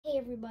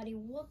everybody,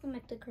 welcome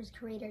back to Curse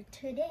Creator.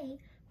 Today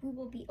we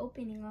will be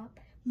opening up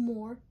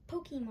more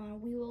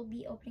Pokemon. We will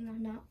be opening up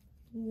not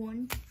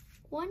one,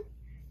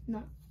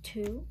 not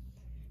two,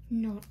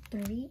 not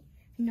three,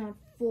 not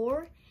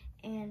four,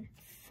 and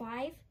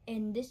five.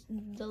 And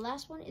the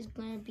last one is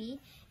going to be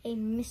a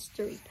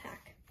mystery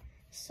pack.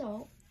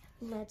 So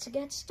let's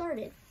get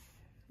started.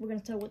 We're going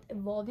to start with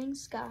Evolving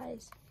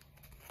Skies.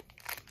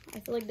 I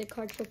feel like the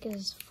card trick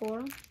is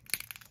four.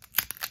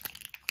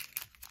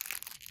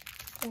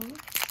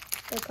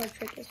 The card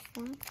trick is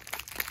 4.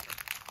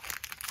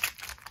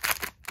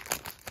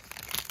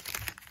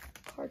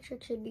 Card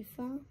trick should be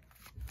 4.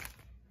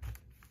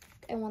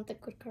 I want the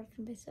good card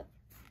for myself.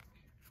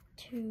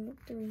 2,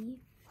 3,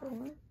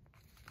 4.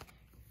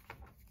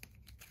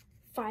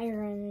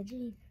 Fire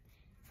energy.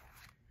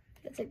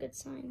 That's a good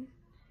sign.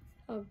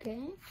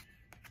 Okay.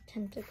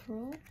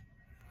 Tentacle.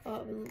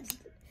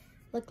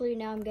 Luckily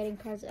now I'm getting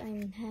cards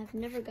I have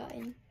never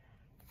gotten.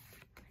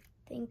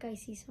 I think I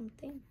see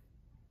something.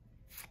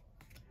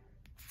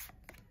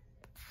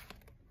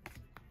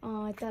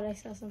 Oh, I thought I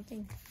saw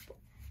something.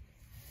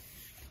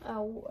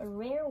 A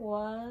rare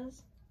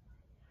was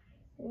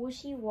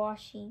Wishy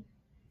Washy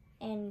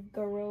and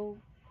Garo.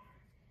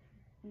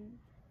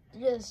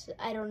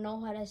 I don't know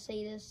how to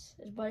say this,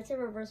 but it's a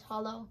reverse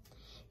holo.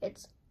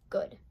 It's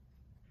good.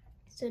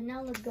 So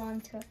now let's go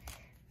on to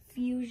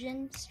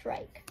Fusion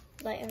Strike.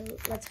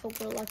 Let's hope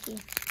we're lucky.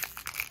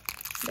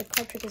 The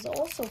card trick is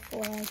also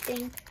 4, I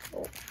think.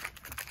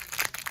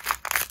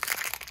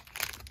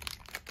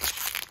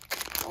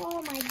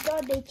 Oh my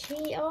god, they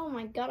changed. Oh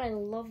my god, I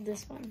love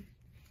this one.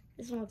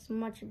 This one looks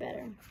much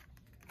better.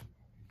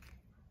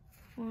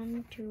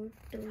 1, 2,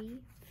 3,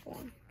 4.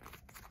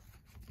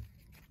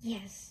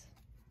 Yes.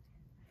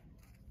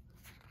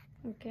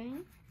 Okay.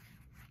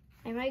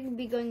 I might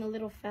be going a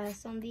little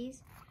fast on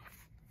these,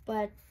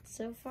 but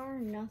so far,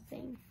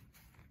 nothing.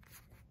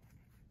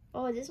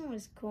 Oh, this one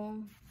was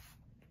cool.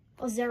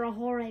 Oh,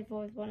 Zerahor, I've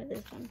always wanted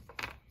this one.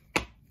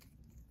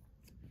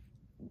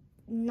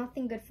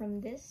 Nothing good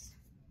from this.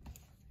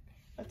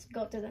 Let's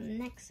go to the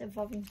next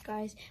Evolving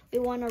Skies. We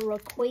want a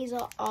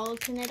Rayquaza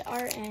alternate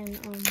art, and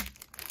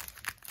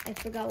I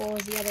forgot what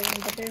was the other one,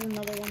 but there's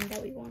another one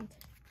that we want.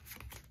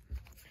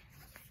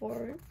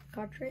 4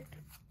 card trick.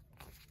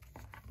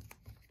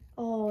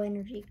 Oh,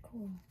 energy,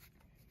 cool.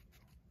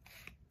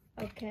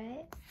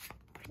 Okay,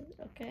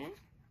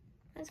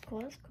 that's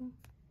cool.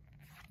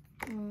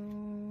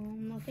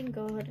 Nothing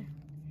good.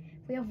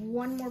 We have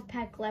one more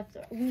pack left.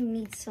 We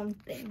need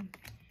something.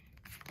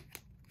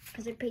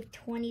 Because I paid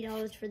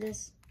 $20 for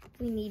this.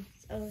 We need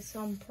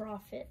some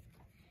profit.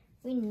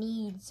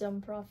 Nothing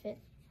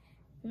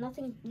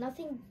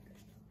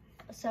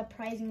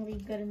surprisingly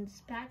good in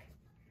this pack.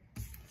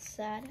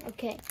 Sad.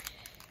 Okay.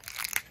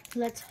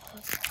 Let's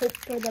hope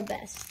for the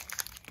best.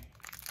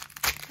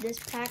 This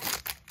pack,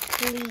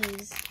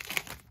 please.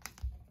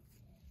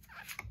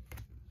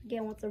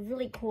 Again, with a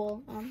really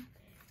cool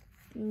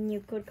new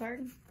code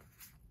card.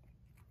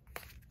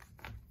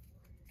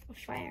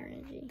 Fire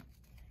energy.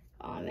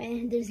 Oh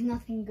man, there's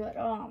nothing good.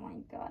 Oh my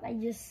god, I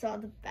just saw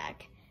the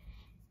back.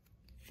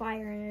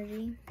 Fire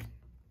energy.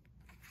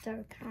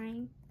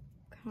 Darkrai,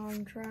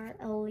 Contra,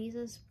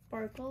 Elisa,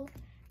 Sparkle,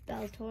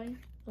 Baltoy,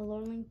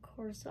 Alolan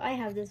Corso. I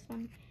have this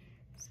one.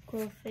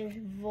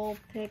 Squirrelfish,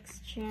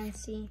 Vulpix,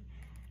 Chansey.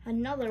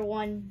 Another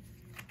one.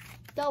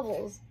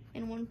 Doubles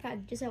in one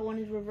pack. Just that one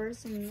is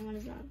reversed and one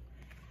is not.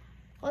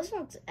 Oh, this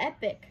one's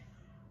epic.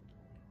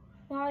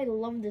 Wow, I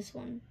love this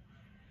one.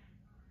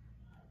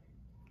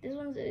 This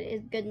one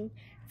is good.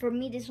 For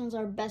me, this one's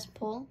our best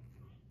pull.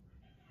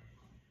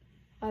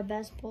 Our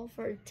best pull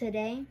for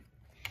today.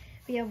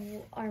 We have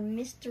our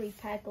mystery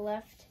pack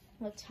left.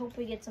 Let's hope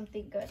we get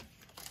something good.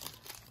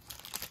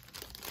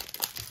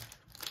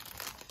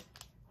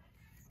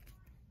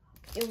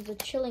 It was a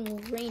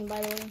chilling rain, by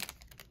the way.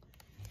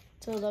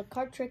 So the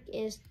card trick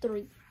is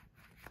 3.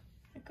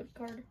 A good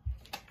card.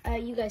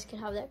 You guys can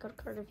have that good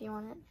card if you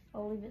want it.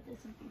 I'll leave it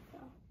this in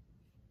detail.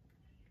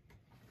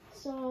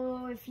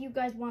 So if you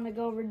guys want to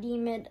go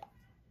redeem it,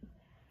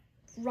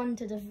 run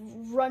to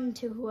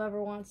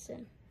whoever wants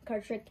it.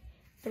 Card trick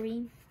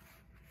 3.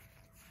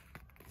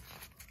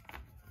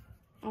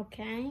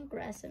 Okay,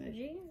 grass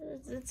energy.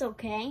 It's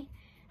okay.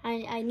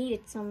 I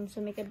needed some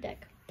to make a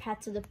deck.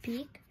 Pat to the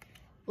Peak,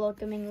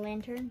 Welcoming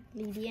Lantern,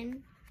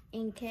 Lydian,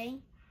 Inkay,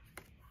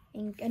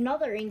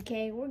 another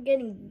Inkay. We're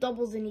getting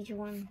doubles in each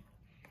one.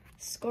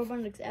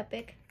 Scorbunn looks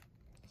epic.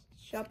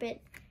 Shop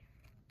it.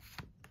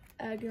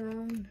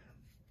 Aggron.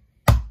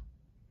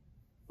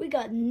 We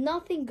got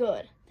nothing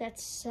good.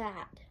 That's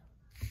sad.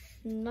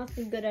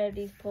 Nothing good out of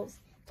these pulls.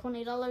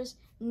 $20,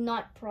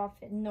 not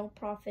profit. No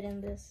profit in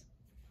this.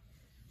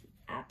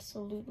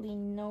 Absolutely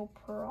no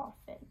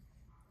profit.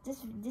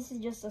 This is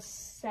just a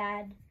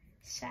sad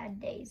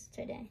days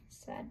today.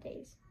 Sad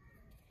days.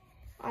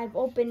 I've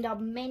opened up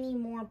many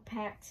more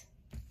packs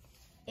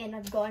and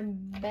I've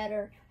gotten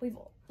better. We've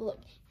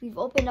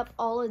opened up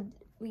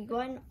we've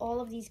gotten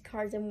all of these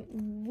cards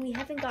and we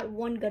haven't got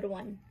one good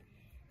one.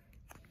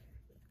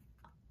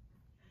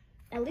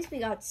 At least we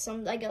got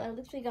some. At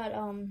least we got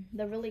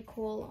the really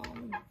cool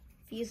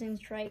Fusing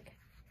Strike.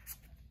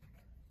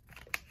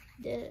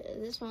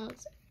 This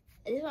one's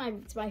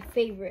my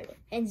favorite.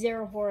 And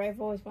Zero Horror. I've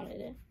always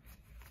wanted it.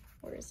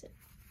 Where is it?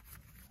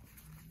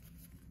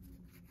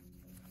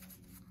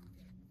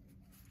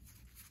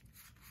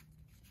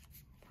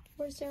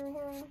 Where's Zero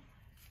Horror?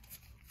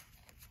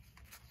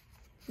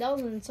 That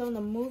was in some of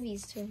the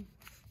movies too.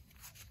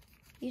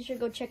 You should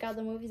go check out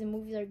the movies. The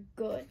movies are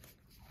good.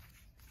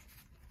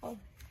 Oh,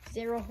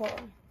 Zero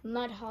Horror.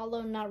 Not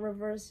hollow, not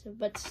reverse,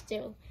 but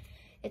still,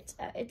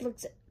 it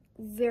looks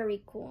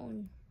very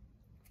cool.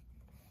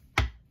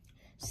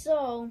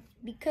 So,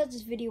 because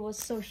this video was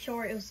so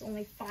short, it was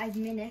only 5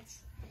 minutes,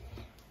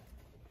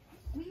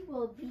 we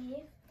will be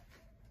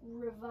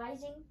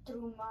revising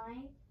through my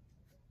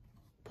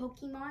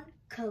Pokemon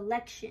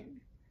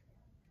collection.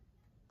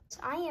 So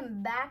I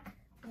am back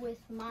with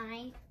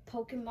my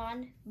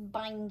Pokemon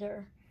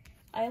binder.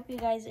 I hope you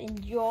guys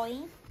enjoy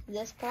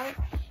this part.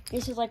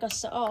 This is like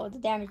the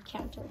damage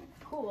counter.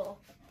 Cool.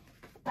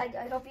 I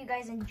hope you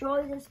guys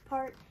enjoy this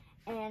part,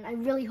 and I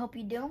really hope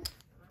you do.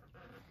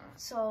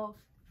 So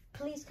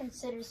please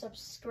consider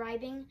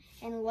subscribing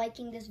and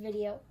liking this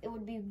video. It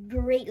would be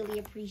greatly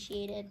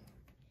appreciated.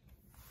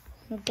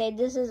 Okay,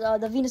 this is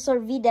the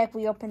Venusaur V deck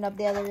we opened up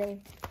the other day.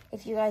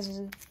 If you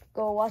guys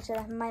go watch it,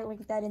 I might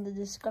link that in the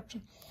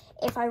description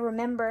if I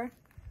remember.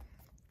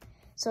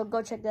 So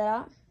go check that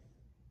out.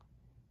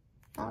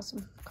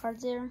 Awesome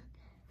cards there.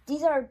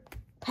 These are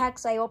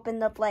packs I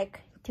opened up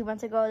like 2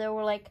 months ago. They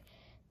were like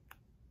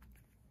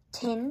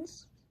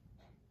tins.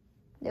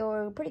 They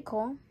were pretty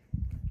cool.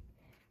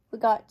 We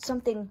got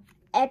something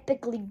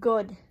epically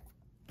good.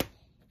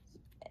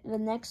 The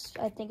next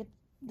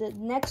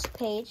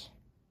page,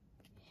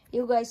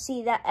 you guys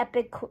see that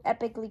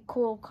epically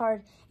cool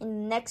card in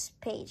the next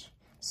page.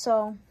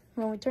 So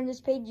when we turn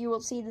this page, you will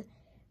see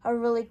a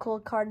really cool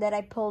card that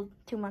I pulled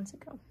 2 months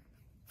ago.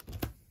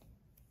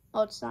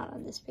 Oh, it's not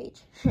on this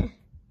page.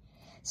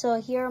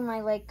 So here are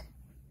my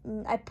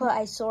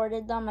I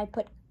sorted them. I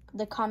put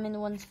the common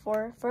ones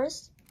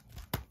first.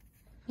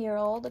 Here are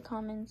all the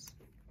commons.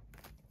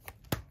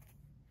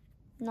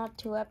 Not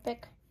too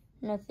epic.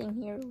 Nothing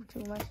here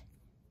too much.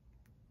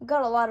 I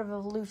got a lot of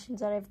evolutions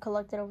that I've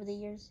collected over the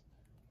years.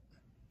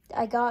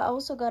 I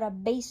also got a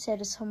base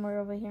set somewhere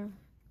over here.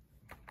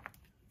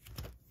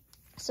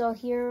 So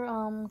here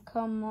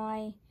come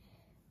my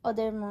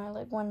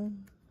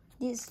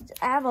these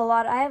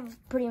I have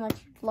pretty much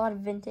a lot of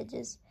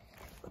vintages.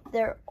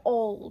 They're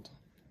old.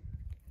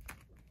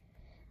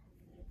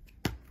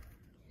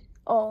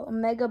 Oh, a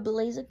Mega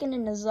Blaziken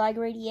and a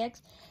Zygarde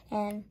EX,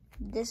 and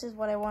this is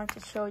what I wanted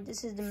to show you.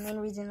 This is the main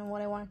reason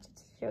what I wanted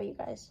to show you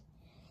guys.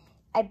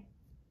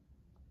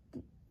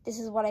 This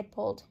is what I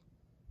pulled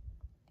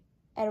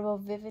out of a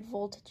Vivid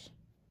Voltage.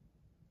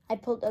 I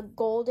pulled a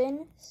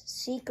golden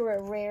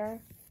secret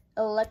rare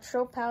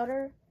Electro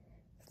Powder.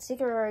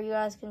 Secret rare, you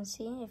guys can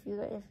see if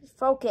you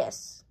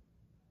focus.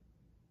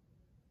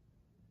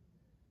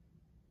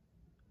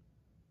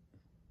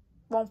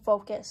 Won't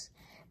focus,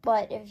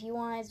 but if you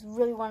guys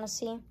really want to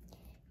see,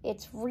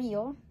 it's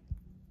real,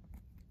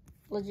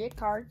 legit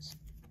cards.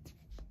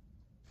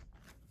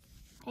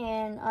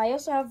 And I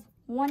also have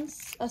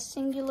a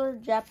singular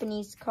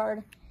Japanese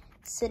card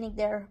sitting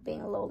there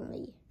being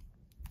lonely.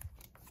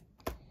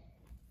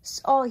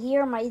 So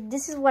here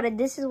this is what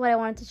I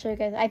wanted to show you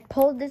guys. I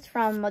pulled this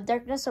from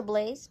Darkness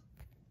Ablaze,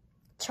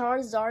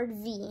 Charizard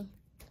V.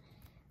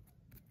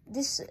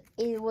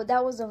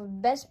 That was the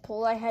best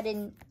pull I had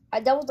in.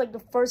 That was like the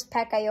first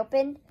pack I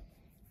opened,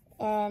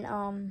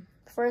 and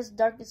first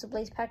Darkness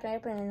Ablaze pack I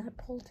opened, and I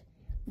pulled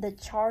the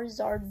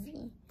Charizard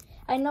V.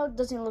 I know it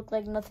doesn't look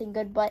like nothing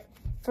good, but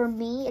for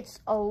me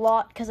it's a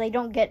lot because I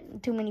don't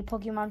get too many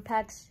Pokemon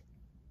packs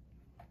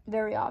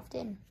very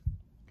often.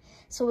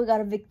 So we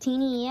got a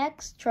Victini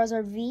EX,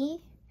 Charizard V,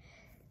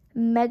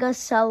 Mega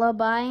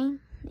Celebi,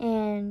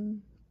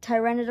 and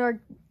Tyranitar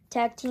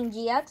Tag Team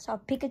GX, a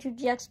Pikachu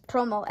GX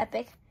promo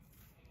epic,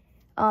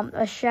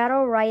 a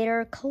Shadow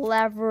Rider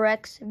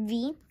Clavrex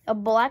V, a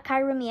Black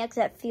Kyurem EX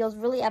that feels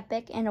really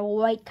epic, and a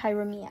White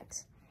Kyurem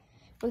EX.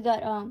 We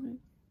got an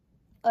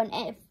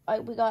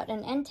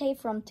Entei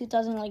from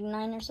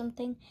 2009 or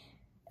something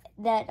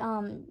that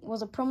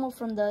was a promo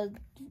from the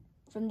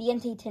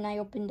Entei tin I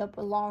opened up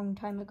a long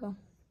time ago.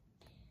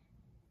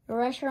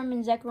 Reshiram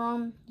and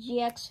Zekrom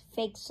GX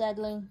fake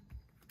sadly.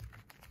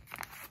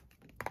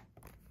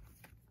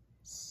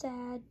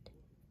 Sad.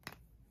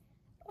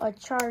 A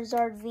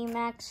Charizard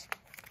VMAX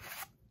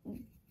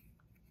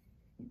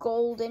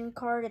golden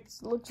card. It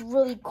looks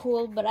really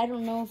cool, but I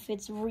don't know if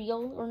it's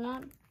real or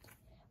not.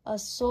 A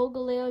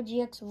Solgaleo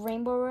GX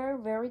Rainbow Rare,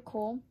 very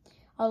cool.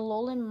 A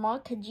Alolan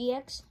Mach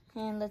GX,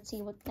 and let's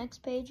see what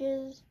next page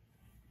is.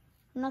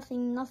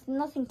 Nothing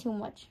too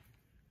much.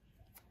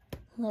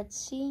 Let's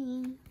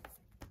see.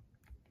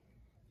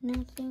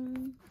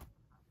 Nothing.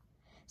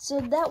 So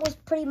that was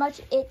pretty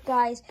much it,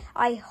 guys.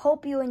 I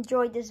hope you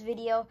enjoyed this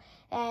video,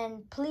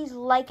 and please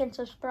like and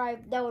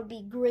subscribe. That would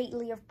be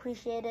greatly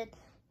appreciated.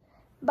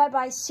 Bye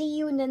bye. See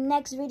you in the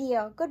next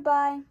video.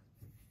 Goodbye.